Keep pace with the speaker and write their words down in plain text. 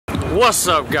What's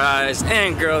up, guys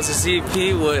and girls? It's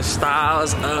CP with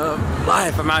Styles of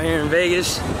Life. I'm out here in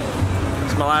Vegas.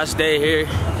 It's my last day here,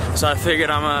 so I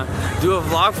figured I'm gonna do a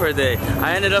vlog for a day.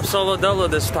 I ended up solo dolo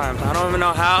this time. I don't even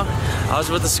know how. I was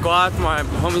with the squad for my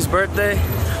homie's birthday,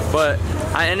 but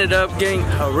I ended up getting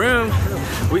a room.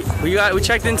 We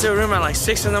checked into a room at like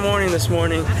 6 in the morning this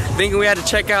morning, thinking we had to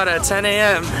check out at 10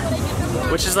 a.m.,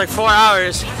 which is like 4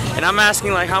 hours. And I'm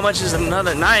asking like how much is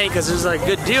another night, because it was like a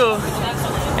good deal.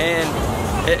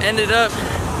 And it ended up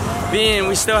being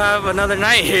we still have another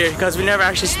night here because we never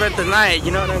actually spent the night, you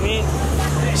know what I mean?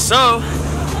 So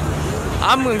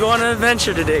I'm gonna go on an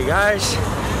adventure today, guys.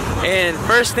 And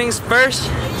first things first,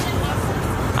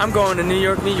 I'm going to New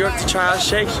York to try out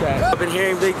Shake Shack. I've been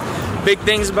hearing big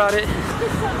things about it.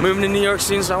 Moving to New York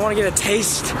soon, so I want to get a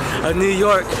taste of New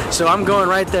York. So I'm going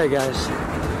right there, guys.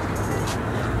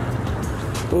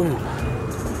 Ooh.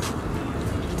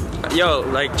 Yo,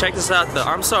 like, check this out though.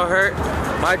 I'm so hurt.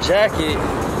 My jacket,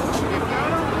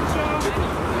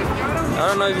 I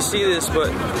don't know if you see this, but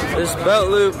this belt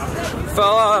loop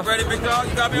fell off. Ready, big dog?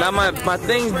 You got me. Now my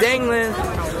thing's dangling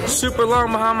super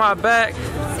long behind my back.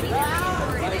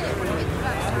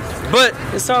 But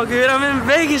it's all good. I'm in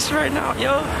Vegas right now,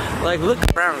 yo. Like, look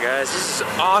around, guys. This is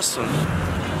awesome.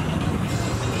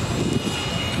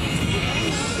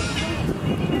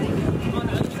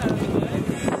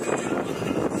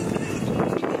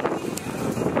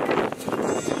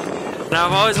 Now,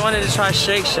 I've always wanted to try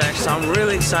Shake Shack, so I'm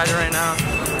really excited right now.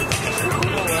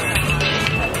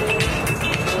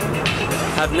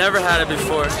 I've never had it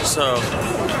before, so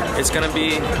it's gonna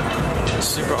be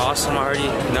super awesome. I already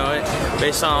know it.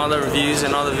 Based on all the reviews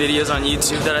and all the videos on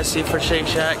YouTube that I see for Shake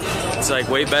Shack, it's like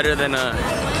way better than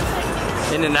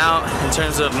In-N-Out in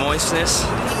terms of moistness,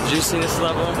 juiciness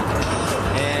level.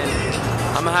 And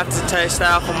I'm gonna have to taste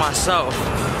that out for myself.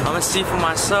 I'm gonna see for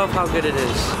myself how good it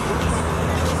is.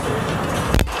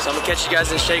 So I'm gonna catch you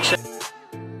guys in Shake Shack.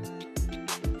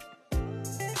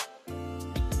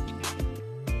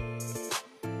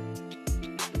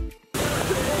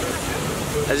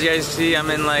 As you guys see,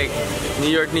 I'm in like New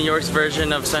York's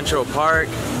version of Central Park.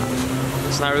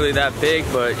 It's not really that big,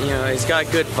 but you know, it's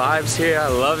got good vibes here. I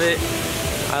love it.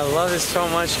 I love it so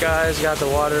much, guys. Got the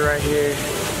water right here.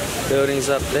 Buildings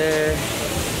up there.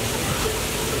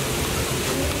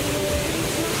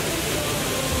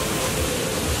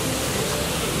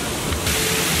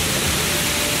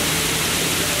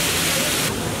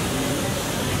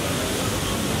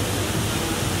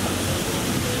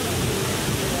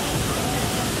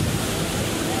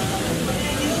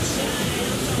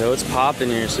 Yo, it's popping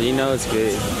here, so you know it's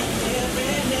good.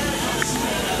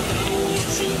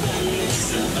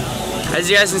 As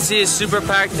you guys can see, it's super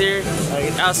packed here.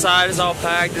 Like, outside is all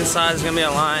packed, inside is gonna be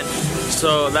a line.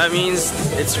 So that means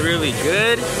it's really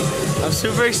good. I'm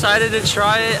super excited to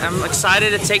try it. I'm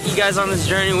excited to take you guys on this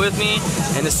journey with me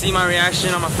and to see my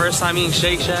reaction on my first time eating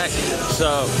Shake Shack.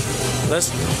 So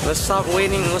let's stop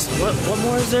waiting. What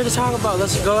more is there to talk about?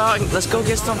 Let's go out and let's go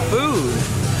get some food.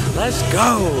 Let's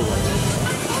go.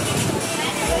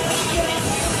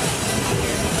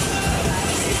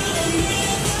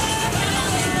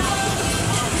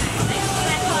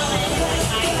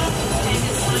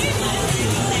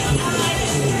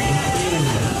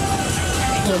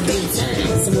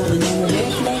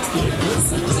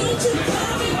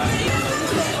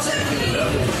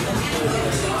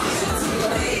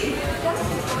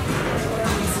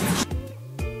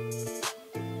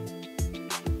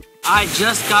 I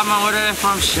just got my order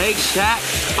from Shake Shack.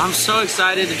 I'm so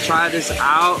excited to try this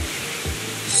out.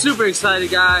 Super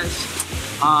excited, guys.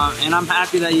 And I'm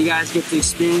happy that you guys get to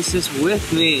experience this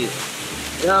with me.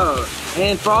 Yo,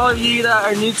 and for all of you that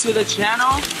are new to the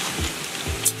channel,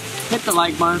 hit the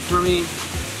like button for me.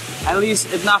 At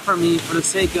least, if not for me, for the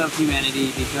sake of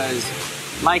humanity, because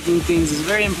liking things is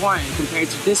very important compared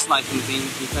to disliking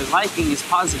things, because liking is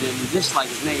positive and dislike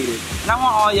is negative. And I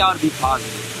want all y'all to be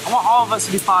positive. I want all of us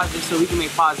to be positive so we can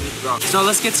make positive growth. So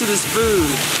let's get to this food.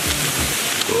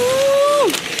 Woo!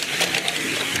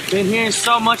 Been hearing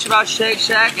so much about Shake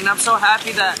Shack, and I'm so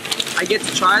happy that I get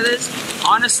to try this.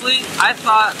 Honestly, I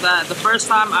thought that the first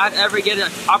time I'd ever get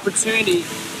an opportunity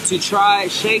to try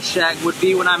Shake Shack would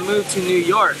be when I moved to New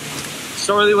York.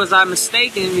 Sorely was I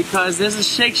mistaken, because there's a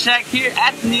Shake Shack here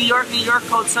at the New York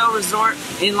Hotel Resort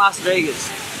in Las Vegas.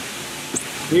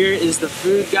 Here is the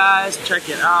food, guys. Check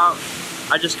it out.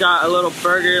 I just got a little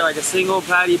burger, like a single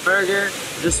patty burger.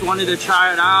 Just wanted to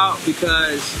try it out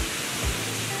because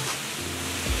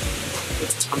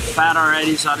I'm fat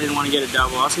already, so I didn't want to get a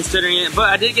double. I was considering it, but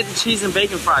I did get the cheese and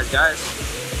bacon fries, guys.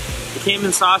 The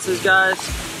Cayman sauces, guys.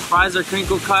 Fries are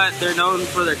crinkle cut. They're known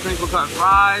for their crinkle cut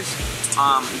fries.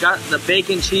 Got the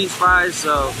bacon cheese fries,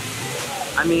 so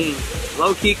I mean,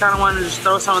 low-key kind of wanted to just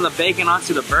throw some of the bacon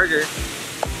onto the burger.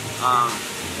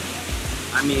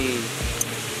 I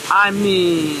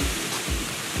mean,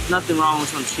 nothing wrong with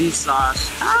some cheese sauce.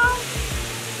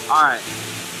 Alright.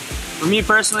 For me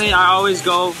personally, I always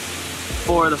go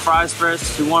for the fries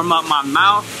first to warm up my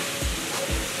mouth.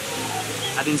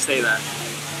 I didn't say that.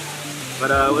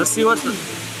 But let's see what's the...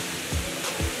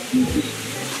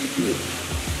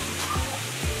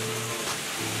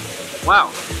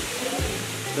 Wow.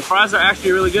 The fries are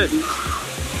actually really good.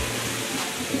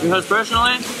 Because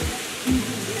personally,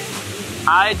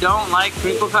 I don't like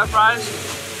crinkle cut fries.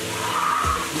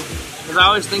 Because I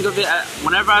always think of it,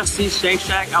 whenever I see Shake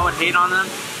Shack, I would hate on them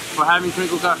for having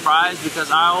crinkle cut fries,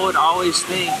 because I would always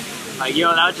think, like,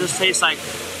 yo, that just tastes like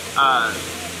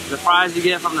the fries you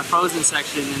get from the frozen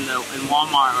section in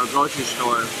Walmart or grocery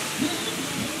store.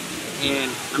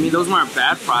 And I mean, those weren't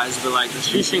bad fries, but like the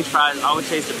shoestring fries always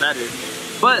tasted better.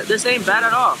 But this ain't bad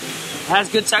at all. It has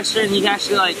good texture, and you can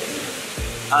actually like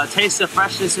taste the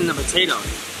freshness in the potato.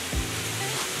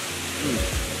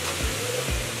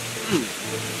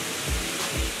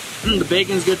 The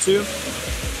bacon's good too.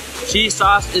 Cheese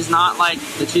sauce is not like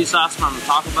the cheese sauce from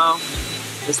Taco Bell.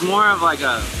 It's more of like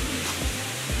a...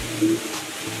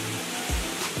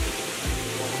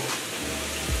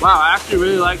 Wow, I actually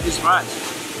really like these fries.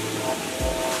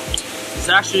 It's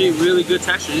actually really good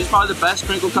texture. These are probably the best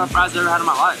crinkle cut fries I've ever had in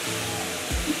my life.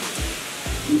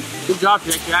 Good job,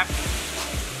 Shake Shack.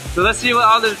 So let's see what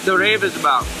all the rave is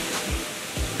about.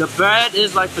 The bread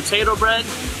is like potato bread.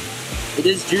 It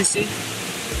is juicy.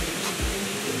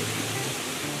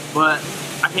 But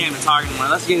I can't even talk anymore.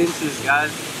 Let's get into this,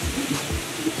 guys.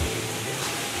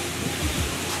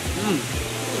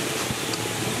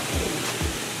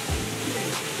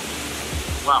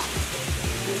 Wow.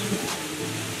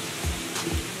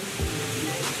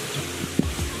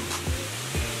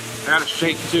 I got a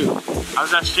shake too. I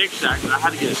was at Shake Shack, but I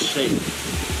had to get a shake.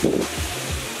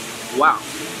 Wow.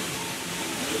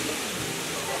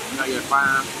 I gotta get it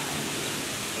fine.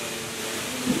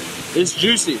 It's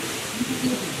juicy.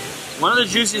 One of the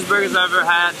juiciest burgers I've ever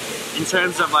had in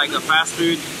terms of like a fast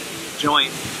food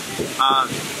joint.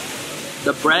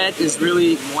 The bread is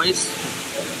really moist,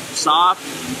 soft,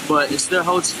 but it still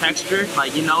holds texture.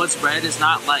 Like, you know, it's bread. It's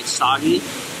not like soggy.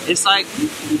 It's like,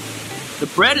 the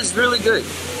bread is really good.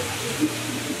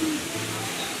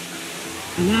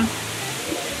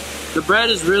 The bread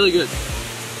is really good.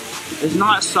 It's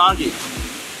not soggy.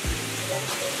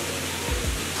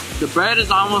 The bread is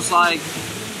almost like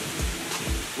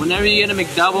whenever you get a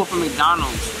McDouble from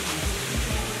McDonald's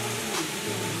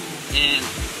and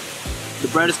the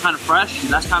bread is kind of fresh,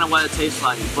 that's kind of what it tastes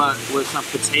like, but with some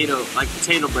potato, like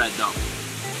potato bread though.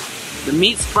 The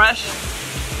meat's fresh.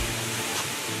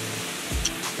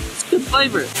 It's good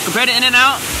flavor. Compared to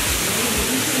In-N-Out,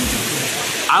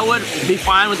 I would be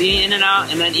fine with eating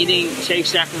In-N-Out and then eating Shake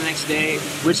Shack the next day,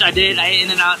 which I did. I ate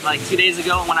In-N-Out like 2 days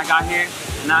ago when I got here,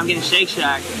 and now I'm getting Shake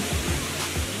Shack.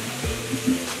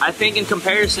 I think in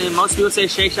comparison, most people say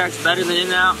Shake Shack's better than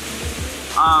In-N-Out.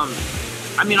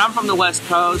 I mean, I'm from the West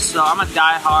Coast, so I'm a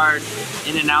die-hard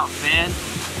In-N-Out fan.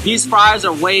 These fries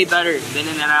are way better than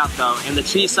In-N-Out though, and the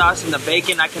cheese sauce and the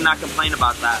bacon, I cannot complain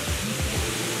about that.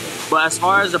 But as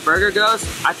far as the burger goes,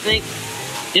 I think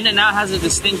In-N-Out has a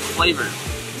distinct flavor.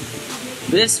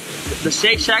 The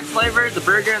Shake Shack flavor, the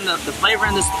burger and the flavor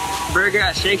in this burger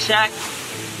at Shake Shack,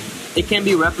 it can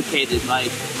be replicated.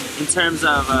 Like in terms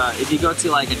of if you go to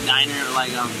like a diner or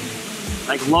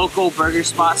like local burger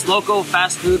spots, local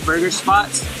fast food burger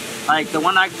spots. Like the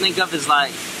one I can think of is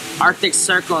like Arctic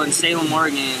Circle in Salem,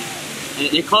 Oregon.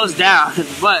 It closed down,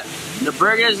 but the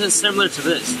burgers is similar to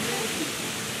this.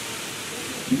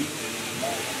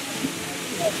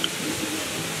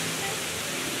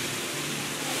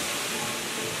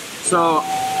 So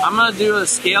I'm gonna do a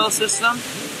scale system.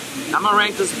 I'm gonna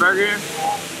rank this burger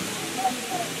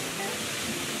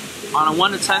on a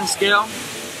 1 to 10 scale.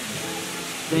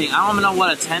 Dang, I don't even know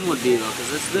what a 10 would be though,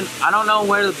 because I don't know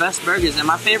where the best burger is. And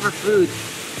my favorite food,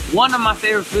 one of my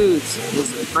favorite foods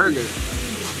is a burger.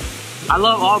 I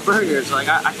love all burgers. Like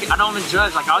I don't even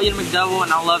judge. Like I'll eat a McDouble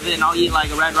and I'll love it, and I'll eat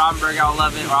like a Red Robin burger, I'll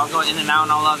love it, or I'll go In-N-Out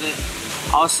and I'll love it.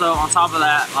 Also, on top of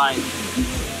that, like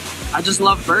I just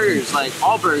love burgers, like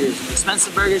all burgers,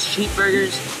 expensive burgers, cheap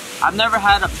burgers. I've never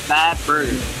had a bad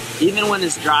burger. Even when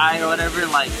it's dry or whatever,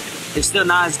 like it's still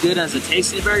not as good as a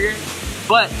tasty burger,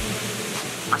 but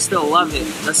I still love it.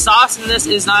 The sauce in this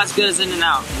is not as good as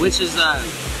In-N-Out, which is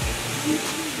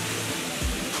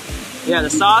yeah, the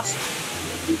sauce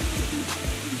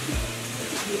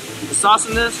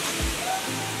in this,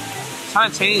 it's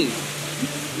kind of tangy.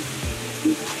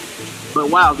 But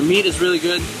wow, the meat is really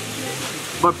good.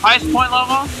 But price point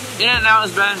level, In-N-Out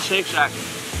is better than Shake Shack.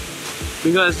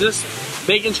 Because this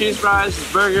bacon cheese fries,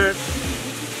 this burger,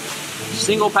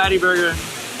 single patty burger,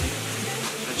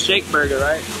 and shake burger,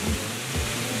 right?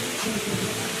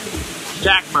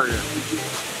 Shack burger.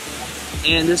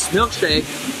 And this milkshake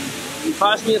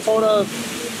cost me a total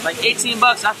of like 18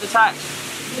 bucks after tax.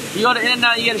 You go to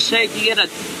In-N-Out, you get a shake, you get a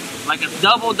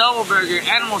double burger,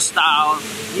 animal style.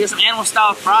 You get some animal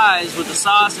style fries with the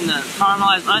sauce and the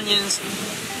caramelized onions.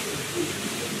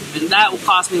 And that will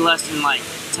cost me less than like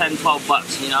 10, 12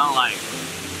 bucks, you know, like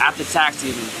after tax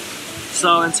even.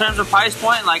 So in terms of price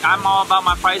point, like I'm all about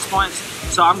my price points.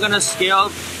 So I'm gonna scale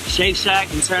Shake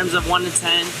Shack in terms of 1 to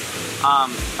 10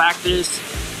 factors.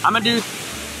 I'm gonna do,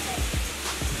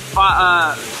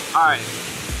 all right.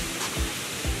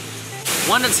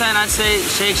 1 to 10, I'd say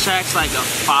Shake Shack's like a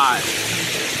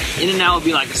 5. In-N-Out would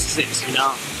be like a 6, you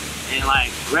know? And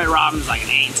like Red Robin's like an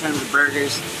 8 in terms of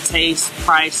burgers, taste,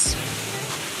 price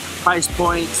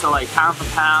point, so like pound for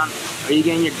pound, are you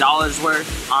getting your dollar's worth?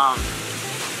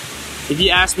 If you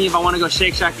ask me if I want to go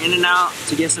Shake Shack, In-N-Out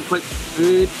to get some quick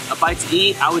food, a bite to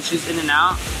eat, I would choose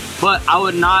In-N-Out, but I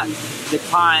would not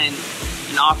decline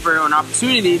an offer or an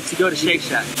opportunity to go to Shake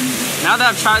Shack. Now that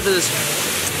I've tried this,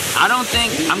 I don't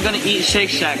think I'm gonna eat Shake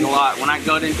Shack a lot when I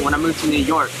move to New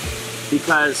York,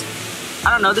 because I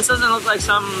don't know, this doesn't look like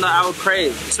something that I would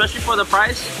crave, especially for the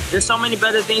price. There's so many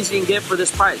better things you can get for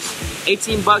this price.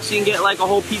 18 bucks, you can get like a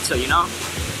whole pizza, you know?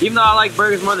 Even though I like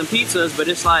burgers more than pizzas, but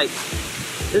it's like,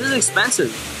 this is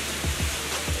expensive.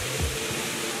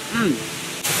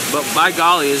 But by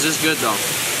golly, is this good though?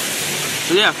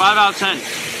 So yeah, 5 out of 10.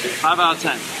 5 out of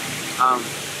 10.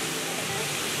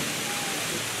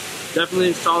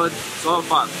 Definitely solid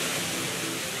 5.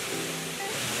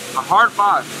 A hard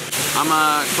 5. I'm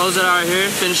gonna close it out here,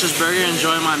 finish this burger,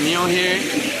 enjoy my meal here,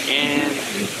 and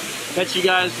catch you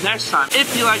guys next time.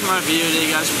 If you like my video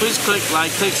today, guys, please click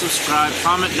like, click subscribe,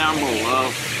 comment down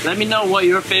below. Let me know what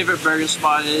your favorite burger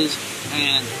spot is,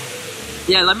 and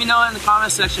yeah, let me know in the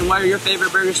comment section what your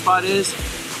favorite burger spot is,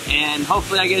 and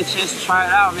hopefully I get a chance to try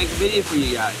it out and make a video for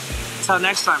you guys. Until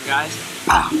next time, guys.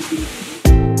 Pow.